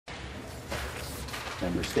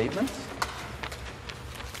Member statements.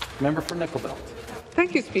 Member for Nickel Belt.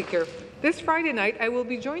 Thank you, Speaker. This Friday night, I will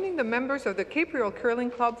be joining the members of the Cape-Creole Curling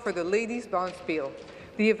Club for the Ladies' Bonspiel.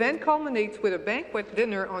 The event culminates with a banquet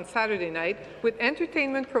dinner on Saturday night with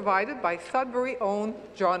entertainment provided by Sudbury-owned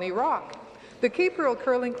Johnny Rock. The Cape-Creole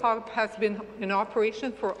Curling Club has been in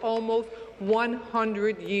operation for almost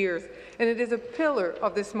 100 years, and it is a pillar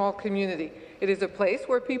of this small community. It is a place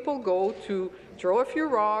where people go to throw a few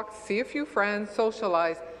rocks, see a few friends,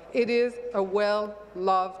 socialize. It is a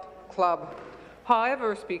well-loved club.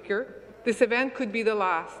 However, Speaker, this event could be the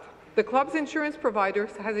last. The club's insurance provider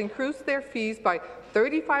has increased their fees by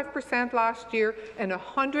 35% last year and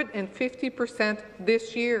 150%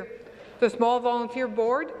 this year. The small volunteer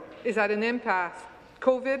board is at an impasse.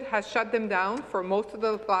 COVID has shut them down for most of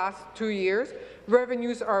the last 2 years.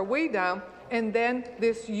 Revenues are way down, and then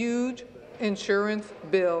this huge insurance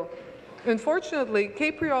bill. Unfortunately,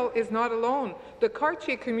 Cape-Creole is not alone. The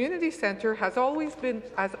Cartier Community Centre has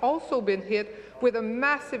also been hit with a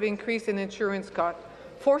massive increase in insurance costs,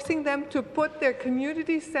 forcing them to put their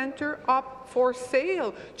community centre up for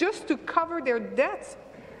sale just to cover their debts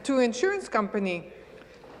to insurance company.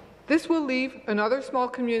 This will leave another small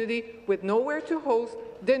community with nowhere to host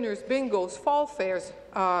dinners, bingos, fall fairs,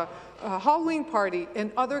 Halloween party,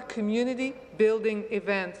 and other community-building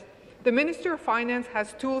events. The Minister of Finance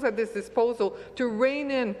has tools at his disposal to rein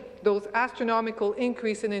in those astronomical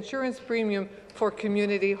increase in insurance premium for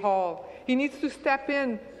Community Hall. He needs to step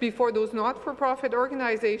in before those not-for-profit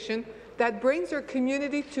organizations that brings their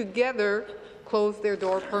community together close their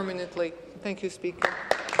door permanently. Thank you, Speaker.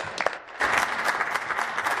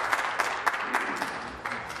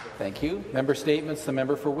 Thank you. Member statements. The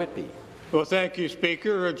member for Whitby. Well, thank you,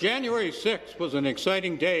 Speaker. January 6th was an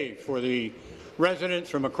exciting day for the residents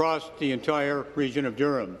from across the entire region of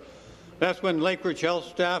Durham. That's when Lakeridge Health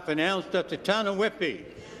staff announced that the town of Whitby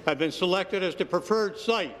had been selected as the preferred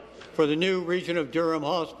site for the new Region of Durham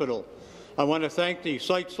Hospital. I want to thank the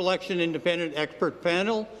Site Selection Independent Expert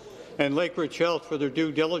Panel and Lakeridge Health for their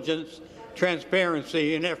due diligence,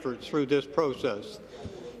 transparency, and efforts through this process.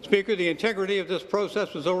 Speaker, the integrity of this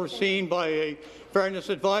process was overseen by a fairness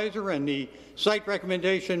advisor, and the site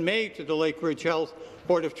recommendation made to the Lakeridge Health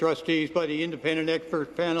Board of Trustees by the Independent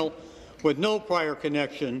Expert Panel with no prior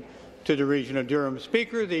connection to the Region of Durham.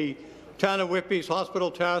 Speaker, the Town of Whitby's Hospital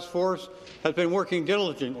Task Force has been working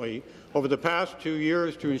diligently over the past 2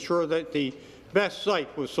 years to ensure that the best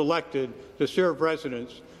site was selected to serve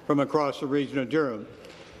residents from across the Region of Durham.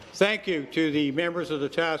 Thank you to the members of the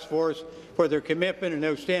task force for their commitment and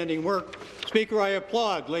outstanding work. Speaker, I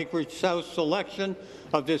applaud Lakeridge South's selection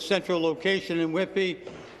of this central location in Whitby,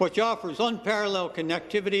 which offers unparalleled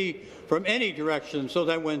connectivity from any direction so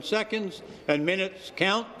that when seconds and minutes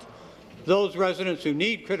count, those residents who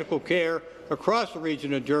need critical care across the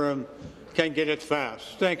Region of Durham can get it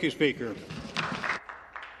fast. Thank you, Speaker.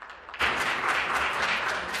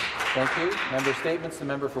 Thank you. Member statements. The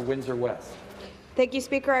member for Windsor West. Thank you,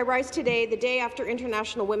 Speaker. I rise today, the day after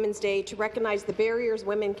International Women's Day, to recognize the barriers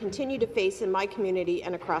women continue to face in my community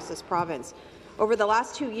and across this province. Over the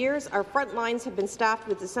last 2 years, our front lines have been staffed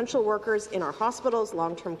with essential workers in our hospitals,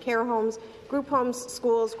 long-term care homes, group homes,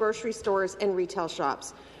 schools, grocery stores, and retail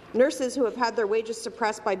shops. Nurses who have had their wages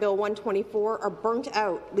suppressed by Bill 124 are burnt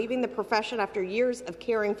out, leaving the profession after years of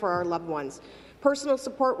caring for our loved ones. Personal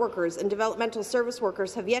support workers and developmental service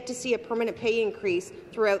workers have yet to see a permanent pay increase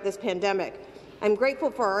throughout this pandemic. I'm grateful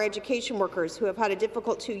for our education workers who have had a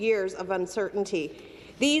difficult 2 years of uncertainty.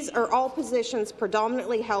 These are all positions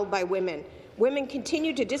predominantly held by women. Women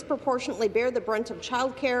continue to disproportionately bear the brunt of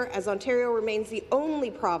childcare, as Ontario remains the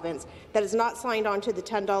only province that has not signed on to the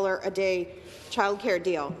 $10 a day childcare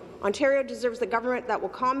deal. Ontario deserves the government that will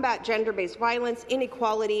combat gender-based violence,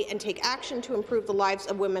 inequality, and take action to improve the lives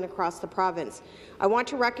of women across the province. I want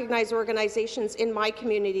to recognize organizations in my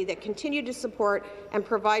community that continue to support and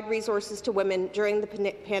provide resources to women during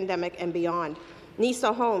the pandemic and beyond.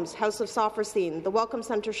 Nisa Homes, House of Sophrosine, the Welcome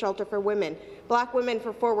Centre Shelter for Women, Black Women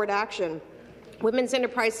for Forward Action, Women's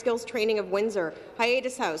Enterprise Skills Training of Windsor,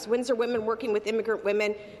 Hiatus House, Windsor Women Working with Immigrant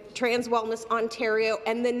Women, Trans Wellness Ontario,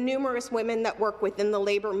 and the numerous women that work within the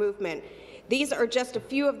labour movement. These are just a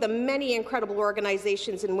few of the many incredible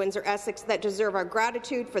organizations in Windsor-Essex that deserve our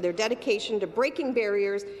gratitude for their dedication to breaking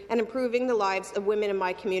barriers and improving the lives of women in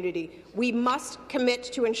my community. We must commit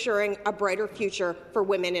to ensuring a brighter future for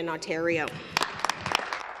women in Ontario.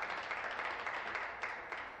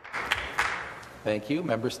 Thank you.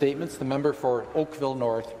 Member statements. The member for Oakville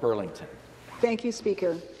North, Burlington. Thank you,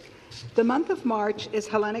 Speaker. The month of March is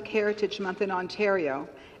Hellenic Heritage Month in Ontario,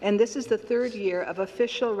 and this is the 3rd year of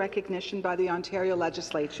official recognition by the Ontario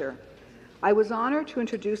Legislature. I was honoured to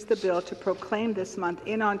introduce the bill to proclaim this month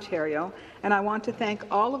in Ontario, and I want to thank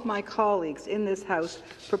all of my colleagues in this House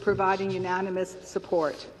for providing unanimous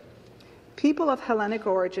support. People of Hellenic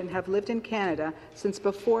origin have lived in Canada since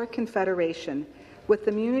before Confederation, with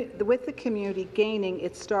the community gaining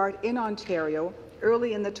its start in Ontario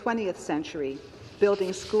early in the 20th century,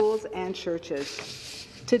 building schools and churches.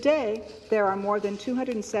 Today, there are more than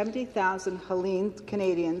 270,000 Hellene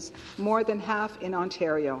Canadians, more than half in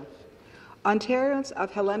Ontario. Ontarians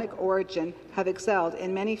of Hellenic origin have excelled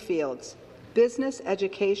in many fields: business,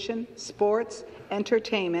 education, sports,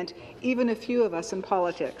 entertainment, even a few of us in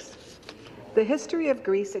politics. The history of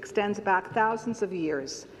Greece extends back thousands of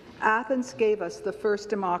years. Athens gave us the first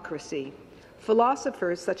democracy.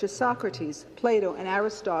 Philosophers such as Socrates, Plato, and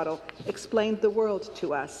Aristotle explained the world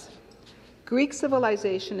to us. Greek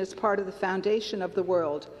civilization is part of the foundation of the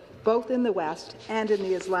world, both in the West and in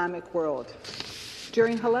the Islamic world.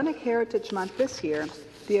 During Hellenic Heritage Month this year,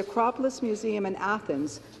 the Acropolis Museum in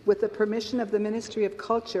Athens, with the permission of the Ministry of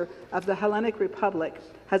Culture of the Hellenic Republic,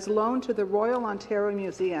 has loaned to the Royal Ontario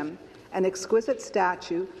Museum an exquisite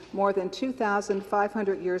statue more than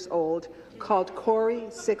 2,500 years old called Cori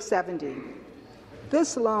 670.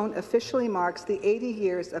 This loan officially marks the 80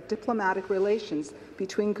 years of diplomatic relations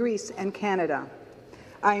between Greece and Canada.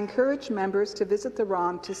 I encourage members to visit the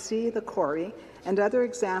ROM to see the Cori and other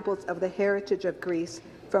examples of the heritage of Greece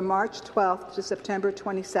from March 12th to September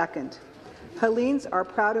 22nd. Hellenes are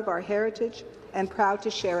proud of our heritage and proud to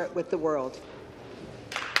share it with the world.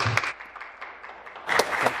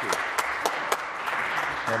 Thank you.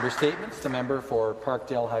 Member statements. The member for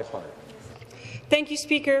Parkdale High Park. Thank you,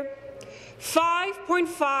 Speaker.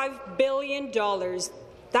 $5.5 billion.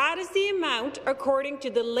 That is the amount, according to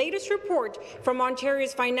the latest report from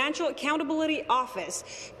Ontario's Financial Accountability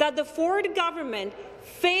Office, that the Ford government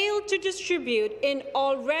failed to distribute in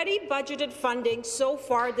already budgeted funding so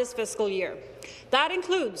far this fiscal year. That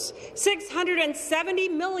includes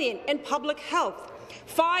 $670 million in public health,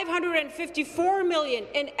 $554 million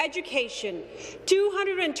in education,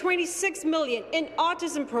 $226 million in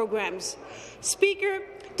autism programs. Speaker,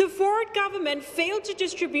 the Ford government failed to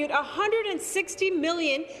distribute $160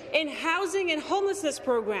 million in housing and homelessness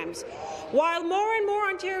programs, while more and more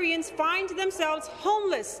Ontarians find themselves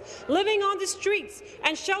homeless, living on the streets,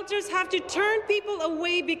 and shelters have to turn people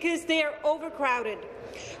away because they are overcrowded.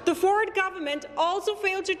 The Ford government also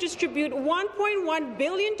failed to distribute $1.1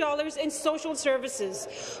 billion in social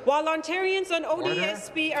services, while Ontarians on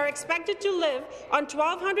ODSP are expected to live on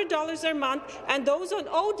 $1,200 a month, and those on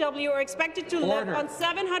OW are expected to live on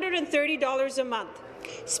 $730 a month.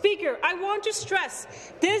 Speaker, I want to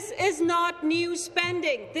stress, this is not new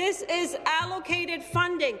spending. This is allocated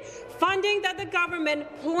funding, funding that the government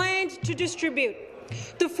planned to distribute.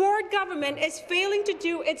 The Ford government is failing to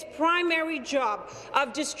do its primary job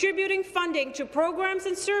of distributing funding to programs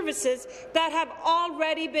and services that have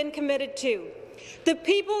already been committed to. The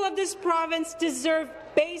people of this province deserve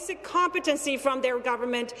basic competency from their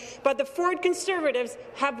government, but the Ford Conservatives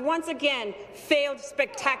have once again failed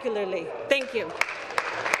spectacularly. Thank you.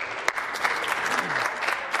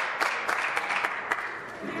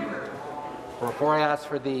 Before I ask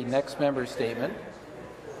for the next member's statement,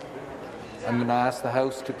 I'm going to ask the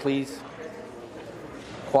House to please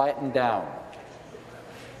quieten down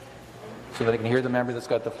so that I can hear the member that's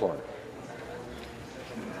got the floor.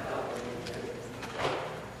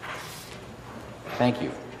 Thank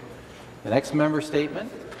you. The next member's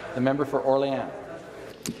statement, the member for Orléans.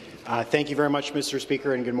 Thank you very much, Mr.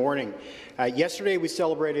 Speaker, and good morning. Yesterday we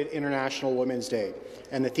celebrated International Women's Day,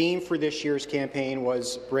 and the theme for this year's campaign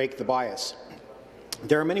was Break the Bias.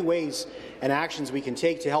 There are many ways and actions we can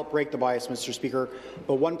take to help break the bias, Mr. Speaker,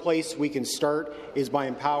 but one place we can start is by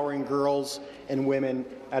empowering girls and women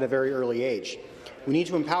at a very early age. We need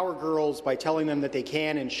to empower girls by telling them that they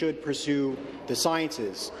can and should pursue the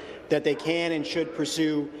sciences, that they can and should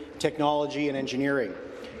pursue technology and engineering,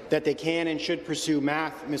 that they can and should pursue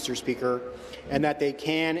math, Mr. Speaker, and that they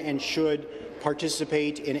can and should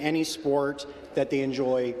participate in any sport that they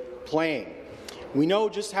enjoy playing. We know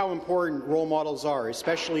just how important role models are,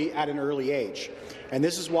 especially at an early age, and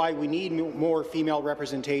this is why we need more female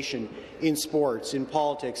representation in sports, in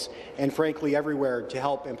politics, and frankly everywhere to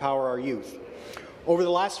help empower our youth. Over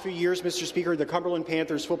the last few years, Mr. Speaker, the Cumberland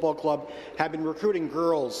Panthers Football Club have been recruiting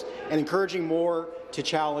girls and encouraging more to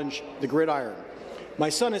challenge the gridiron. My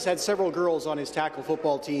son has had several girls on his tackle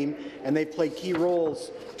football team, and they've played key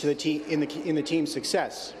roles to the in the team's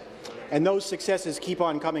success. and those successes keep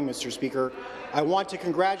on coming, Mr. Speaker. I want to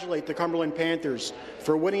congratulate the Cumberland Panthers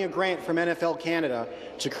for winning a grant from NFL Canada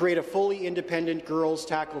to create a fully independent girls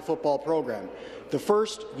tackle football program, the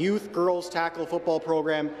first youth girls tackle football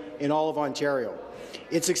program in all of Ontario.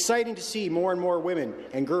 It's exciting to see more and more women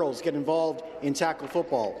and girls get involved in tackle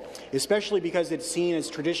football, especially because it's seen as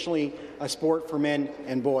traditionally a sport for men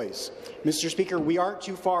and boys. Mr. Speaker, we aren't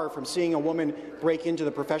too far from seeing a woman break into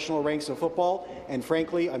the professional ranks of football, and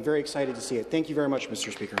frankly, I'm very excited to see it. Thank you very much,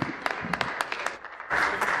 Mr. Speaker.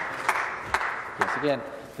 Yes, again,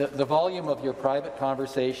 the volume of your private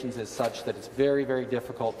conversations is such that it's very, very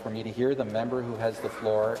difficult for me to hear the member who has the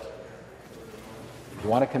floor. If you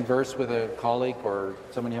want to converse with a colleague or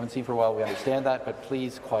someone you haven't seen for a while, we understand that, but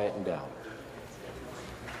please quieten down.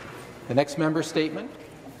 The next member statement,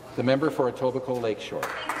 the member for Etobicoke Lakeshore.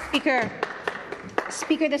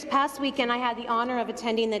 Speaker, this past weekend I had the honour of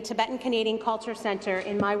attending the Tibetan Canadian Culture Centre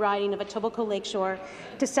in my riding of Etobicoke Lakeshore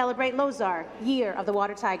to celebrate Lozar, Year of the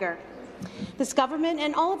Water Tiger. This government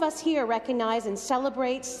and all of us here recognize and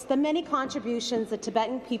celebrates the many contributions the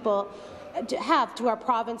Tibetan people have to our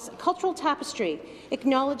province's cultural tapestry,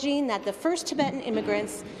 acknowledging that the first Tibetan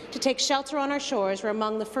immigrants to take shelter on our shores were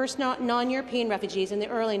among the first non-European refugees in the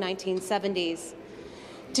early 1970s.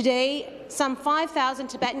 Today, some 5,000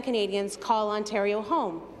 Tibetan Canadians call Ontario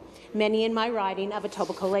home, many in my riding of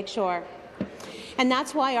Etobicoke Lakeshore. And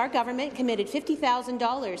that's why our government committed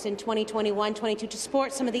 $50,000 in 2021-22 to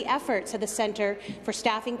support some of the efforts of the Centre for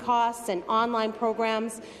staffing costs and online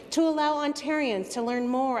programs to allow Ontarians to learn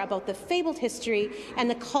more about the fabled history and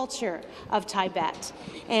the culture of Tibet.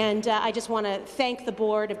 And I just want to thank the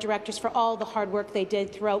Board of Directors for all the hard work they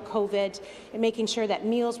did throughout COVID and making sure that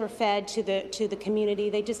meals were fed to the community.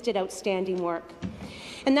 They just did outstanding work.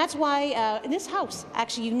 And that's why this House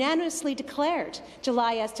actually unanimously declared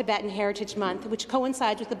July as Tibetan Heritage Month, which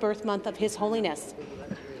coincides with the birth month of His Holiness.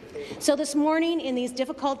 So this morning, in these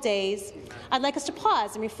difficult days, I'd like us to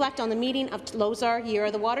pause and reflect on the meaning of Lozar, Year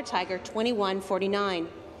of the Water Tiger 2149.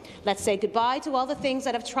 Let's say goodbye to all the things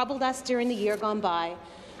that have troubled us during the year gone by.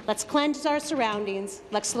 Let's cleanse our surroundings.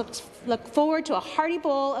 Let's look forward to a hearty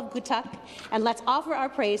bowl of gutak, and let's offer our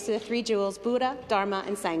praise to the three jewels, Buddha, Dharma,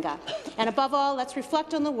 and Sangha. And above all, let's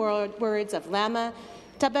reflect on the words of Lama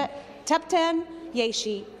Tepten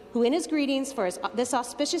Yeshi, who in his greetings for this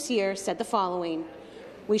auspicious year said the following: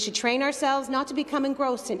 "We should train ourselves not to become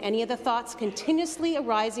engrossed in any of the thoughts continuously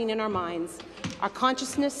arising in our minds. Our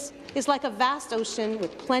consciousness is like a vast ocean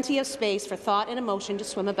with plenty of space for thought and emotion to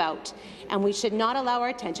swim about, and we should not allow our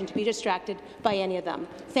attention to be distracted by any of them."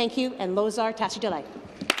 Thank you, and Lozar Tashi Delay.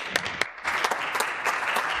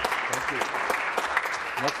 Thank you.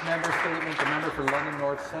 Next member statement, the member for London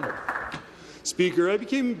North Centre. Speaker, I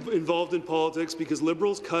became involved in politics because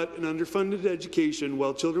Liberals cut an underfunded education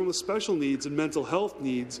while children with special needs and mental health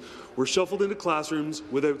needs were shuffled into classrooms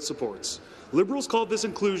without supports. Liberals called this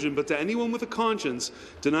inclusion, but to anyone with a conscience,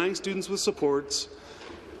 denying students with supports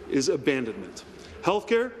is abandonment.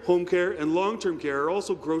 Healthcare, home care, and long-term care are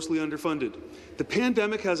also grossly underfunded. The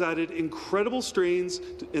pandemic has added incredible strains,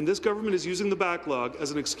 and this government is using the backlog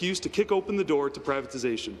as an excuse to kick open the door to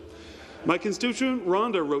privatization. My constituent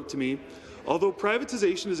Rhonda wrote to me, "Although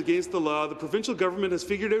privatization is against the law, the provincial government has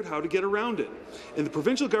figured out how to get around it, and the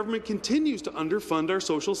provincial government continues to underfund our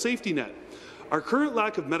social safety net. Our current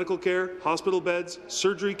lack of medical care, hospital beds,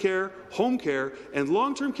 surgery care, home care, and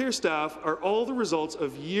long-term care staff are all the results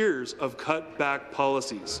of years of cut-back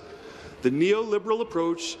policies. The neoliberal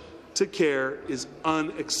approach to care is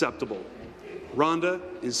unacceptable." Rhonda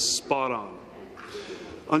is spot on.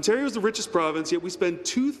 Ontario is the richest province, yet we spend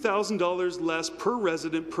 $2,000 less per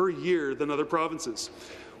resident per year than other provinces.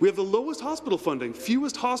 We have the lowest hospital funding,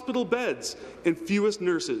 fewest hospital beds, and fewest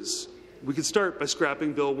nurses. We could start by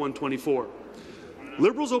scrapping Bill 124.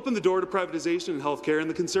 Liberals opened the door to privatization in healthcare, and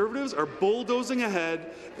the Conservatives are bulldozing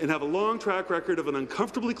ahead and have a long track record of an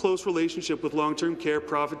uncomfortably close relationship with long-term care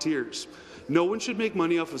profiteers. No one should make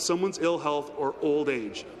money off of someone's ill health or old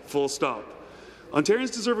age. Full stop.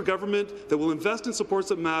 Ontarians deserve a government that will invest in supports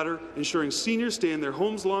that matter, ensuring seniors stay in their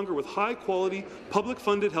homes longer with high-quality,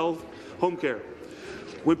 public-funded home care.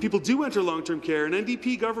 When people do enter long-term care, an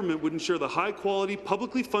NDP government would ensure the high-quality,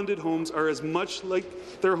 publicly funded homes are as much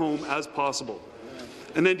like their home as possible.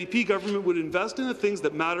 An NDP government would invest in the things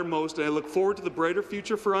that matter most, and I look forward to the brighter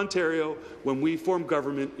future for Ontario when we form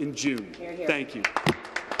government in June. Hear, hear. Thank you.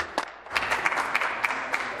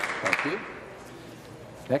 Thank you.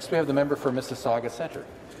 Next, we have the member for Mississauga Centre.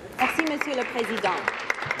 Merci, Monsieur le Président.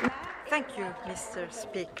 Thank you, Mr.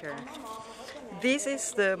 Speaker. This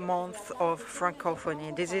is the month of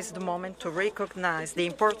Francophonie. This is the moment to recognize the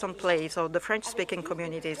important place of the French-speaking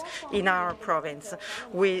communities in our province.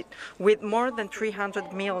 With more than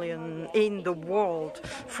 300 million in the world,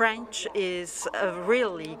 French is a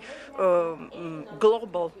really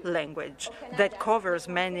global language that covers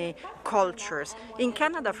many cultures. In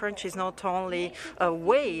Canada, French is not only a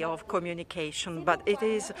way of communication, but it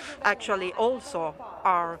is actually also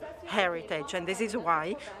our heritage, and this is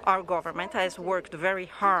why our government has worked very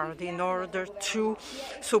hard in order to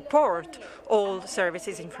support all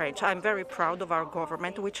services in French. I'm very proud of our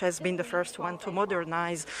government, which has been the first one to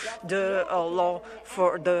modernize the law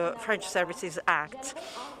for the French Services Act.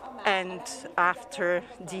 And after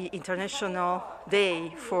the International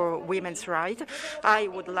Day for Women's Rights, I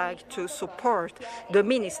would like to support the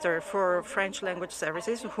Minister for French Language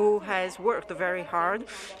Services, who has worked very hard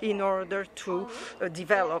in order to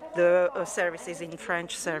develop the services in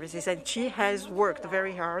French services. And she has worked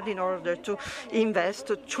very hard in order to invest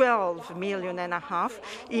 $12.5 million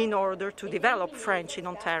in order to develop French in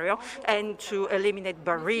Ontario and to eliminate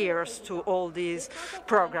barriers to all these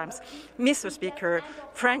programs. Mr. Speaker,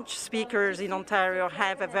 French speakers in Ontario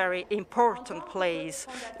have a very important place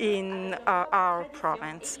in our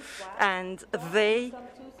province, and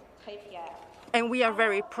we are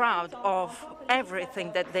very proud of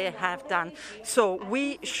everything that they have done. So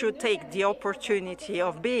we should take the opportunity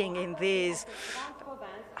of being in this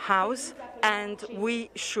house, and we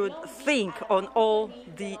should think on all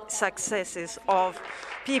the successes of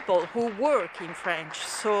people who work in French.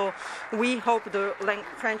 So we hope the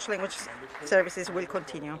French language services will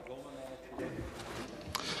continue.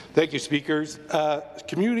 Thank you, speakers.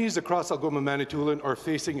 Communities across Algoma Manitoulin are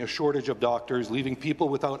facing a shortage of doctors, leaving people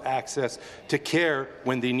without access to care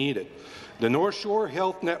when they need it. The North Shore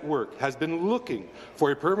Health Network has been looking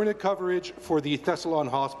for a permanent coverage for the Thessalon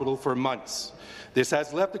Hospital for months. This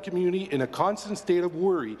has left the community in a constant state of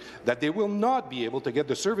worry that they will not be able to get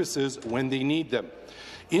the services when they need them.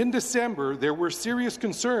 In December, there were serious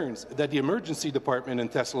concerns that the emergency department in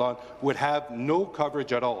Thessalon would have no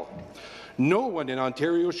coverage at all. No one in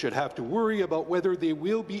Ontario should have to worry about whether they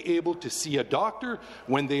will be able to see a doctor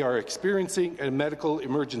when they are experiencing a medical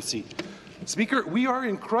emergency. Speaker, we are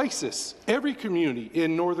in crisis. Every community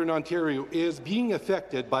in Northern Ontario is being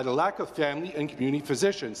affected by the lack of family and community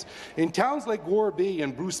physicians. In towns like Gore Bay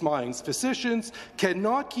and Bruce Mines, physicians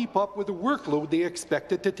cannot keep up with the workload they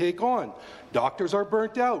expected to take on. Doctors are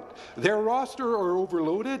burnt out, their roster are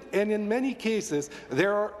overloaded, and in many cases, they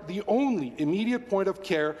are the only immediate point of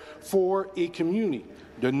care for a community.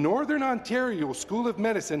 The Northern Ontario School of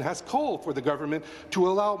Medicine has called for the government to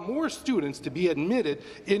allow more students to be admitted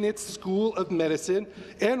in its School of Medicine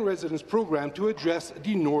and Residence program to address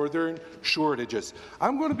the northern shortages.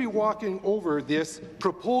 I'm going to be walking over this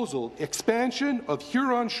proposal, expansion of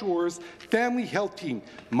Huron Shore's family health team,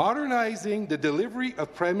 modernizing the delivery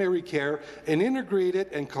of primary care, an integrated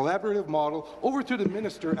and collaborative model, over to the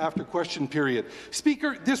Minister after question period.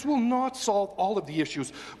 Speaker, this will not solve all of the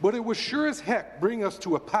issues, but it will sure as heck bring us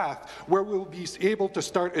to a path where we'll be able to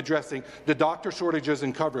start addressing the doctor shortages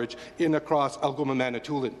and coverage in across Algoma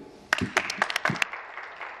Manitoulin.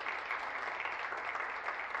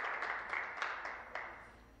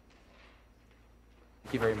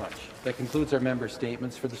 Thank you very much. That concludes our member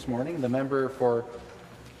statements for this morning. The member for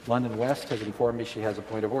London West has informed me she has a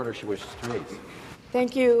point of order she wishes to raise.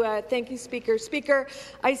 Thank you, Speaker. Speaker,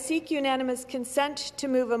 I seek unanimous consent to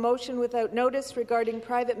move a motion without notice regarding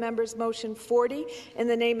private members' motion 40 in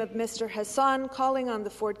the name of Mr. Hassan, calling on the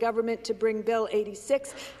Ford government to bring Bill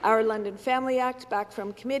 86, our London Family Act, back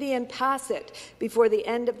from committee and pass it before the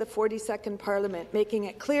end of the 42nd Parliament, making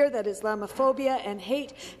it clear that Islamophobia and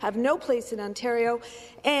hate have no place in Ontario,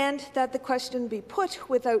 and that the question be put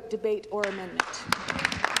without debate or amendment.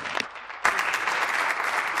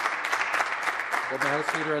 The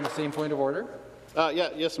House Leader on the same point of order.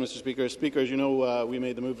 Yes, Mr. Speaker. Speaker, as you know, we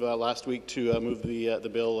made the move last week to move the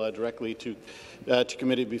bill directly to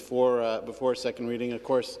committee before second reading. Of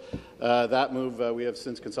course, that move we have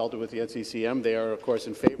since consulted with the NCCM. They are, of course,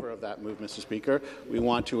 in favour of that move, Mr. Speaker. We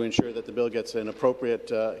want to ensure that the bill gets an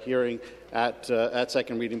appropriate hearing at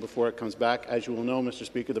second reading before it comes back. As you will know, Mr.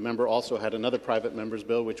 Speaker, the member also had another private member's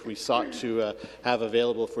bill which we sought to have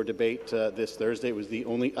available for debate this Thursday. It was the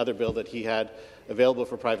only other bill that he had available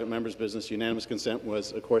for private members' business. Unanimous consent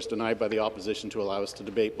was, of course, denied by the opposition to allow us to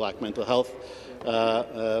debate Black Mental Health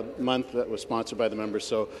Month that was sponsored by the members.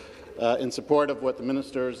 So, in support of what the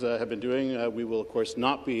ministers have been doing, we will, of course,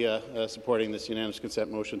 not be supporting this unanimous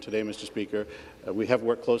consent motion today, Mr. Speaker. We have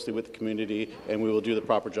worked closely with the community, and we will do the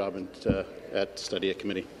proper job at study at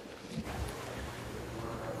committee.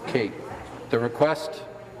 Okay. The request,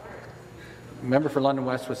 member for London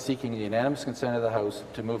West was seeking the unanimous consent of the House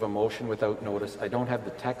to move a motion without notice. I don't have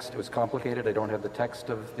the text. It was complicated. I don't have the text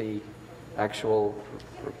of the actual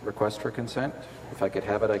request for consent. If I could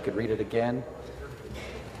have it, I could read it again.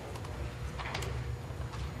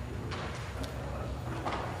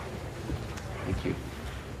 Thank you.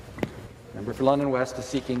 Member for London West is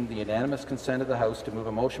seeking the unanimous consent of the House to move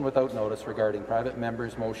a motion without notice regarding private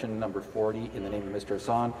members' motion number 40 in the name of Mr.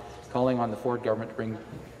 Hassan, calling on the Ford government to bring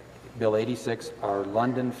Bill 86, our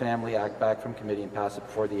London Family Act, back from committee and pass it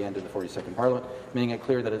before the end of the 42nd Parliament, making it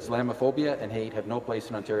clear that Islamophobia and hate have no place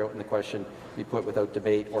in Ontario and the question be put without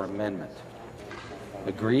debate or amendment.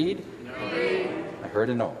 Agreed? No. I heard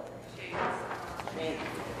a no.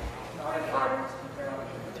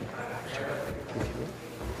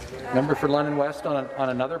 Member for London West on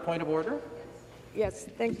another point of order. Yes,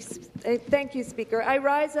 thank you, Speaker. I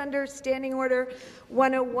rise under Standing Order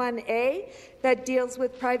 101A that deals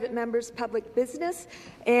with private members' public business,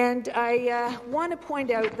 and I want to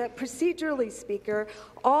point out that procedurally, Speaker,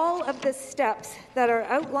 all of the steps that are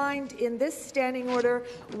outlined in this standing order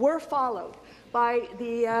were followed by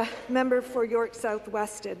the member for York South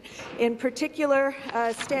Weston. In particular,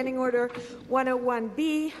 Standing Order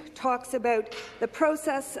 101B talks about the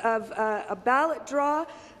process of a ballot draw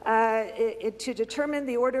to determine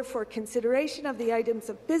the order for consideration of the items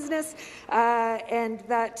of business, and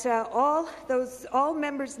that all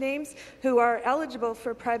members' names who are eligible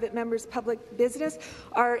for private members' public business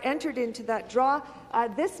are entered into that draw.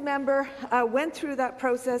 This member went through that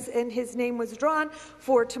process and his name was drawn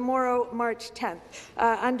for tomorrow, March 10th.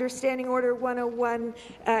 Under Standing Order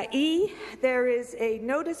 101E, there is a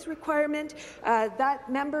notice requirement. That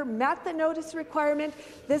member met the notice requirement.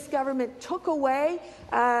 This government took away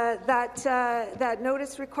that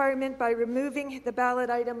notice requirement by removing the ballot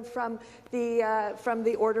item from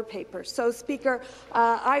the order paper. So, Speaker,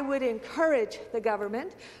 I would encourage the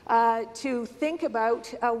government to think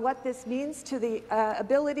about what this means to the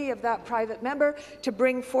ability of that private member to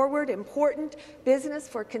bring forward important business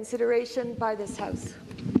for consideration by this House.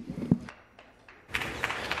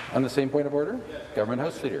 On the same point of order, Government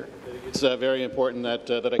House Leader. It's very important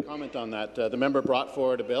that I comment on that. The member brought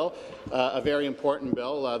forward a bill, a very important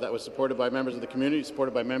bill that was supported by members of the community,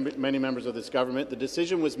 supported by many members of this government. The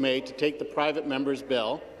decision was made to take the private member's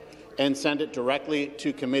bill and send it directly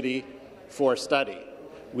to committee for study.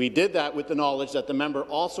 We did that with the knowledge that the member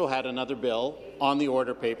also had another bill on the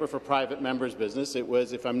order paper for private members' business. It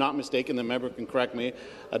was, if I'm not mistaken, the member can correct me,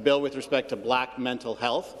 a bill with respect to black mental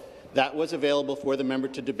health. That was available for the member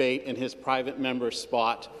to debate in his private member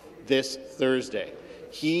spot this Thursday.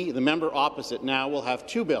 The member opposite now will have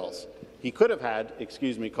two bills. He could have had,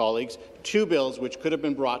 excuse me, colleagues, two bills which could have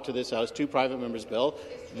been brought to this House, two private members' bill.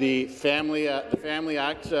 The Family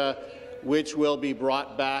Act, which will be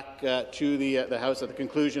brought back to the House at the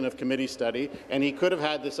conclusion of committee study. And he could have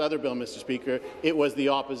had this other bill, Mr. Speaker. It was the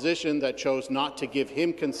opposition that chose not to give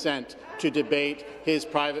him consent to debate his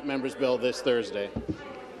private member's bill this Thursday.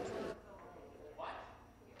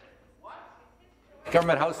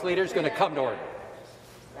 Government House Leader is going to come to order.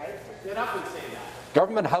 Get up and say that.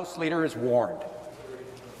 Government House Leader is warned.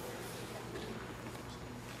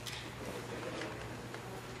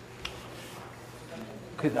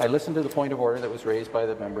 I listened to the point of order that was raised by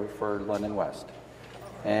the member for London West,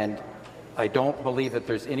 and I don't believe that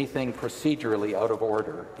there's anything procedurally out of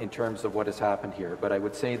order in terms of what has happened here, but I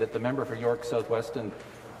would say that the member for York South Weston,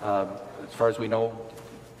 as far as we know,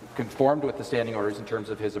 conformed with the standing orders in terms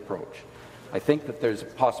of his approach. I think that there's a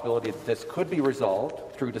possibility that this could be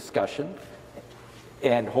resolved through discussion,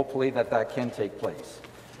 and hopefully that can take place.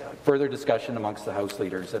 Further discussion amongst the House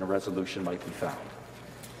leaders and a resolution might be found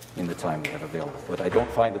in the time we have available. But I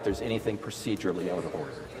don't find that there's anything procedurally out of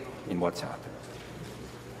order in what's happened.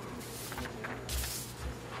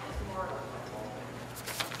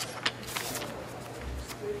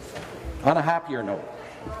 On a happier note,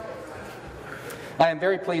 I am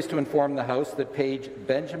very pleased to inform the House that Page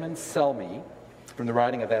Benjamin Selmy from the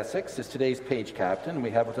riding of Essex is today's Page Captain.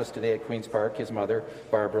 We have with us today at Queen's Park his mother,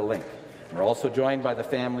 Barbara Link. We're also joined by the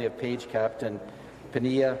family of Page Captain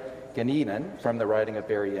Penia Gélinas from the riding of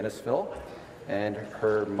Barrie Innisfil, and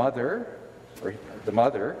her mother, or the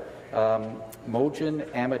mother, Mojan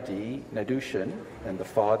Amadi Nadushin, and the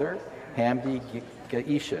father, Hamdi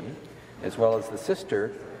Gaishan, as well as the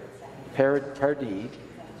sister, Pardi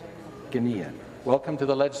Ghanaian. Welcome to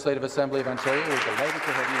the Legislative Assembly of Ontario. We're delighted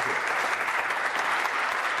to have you here.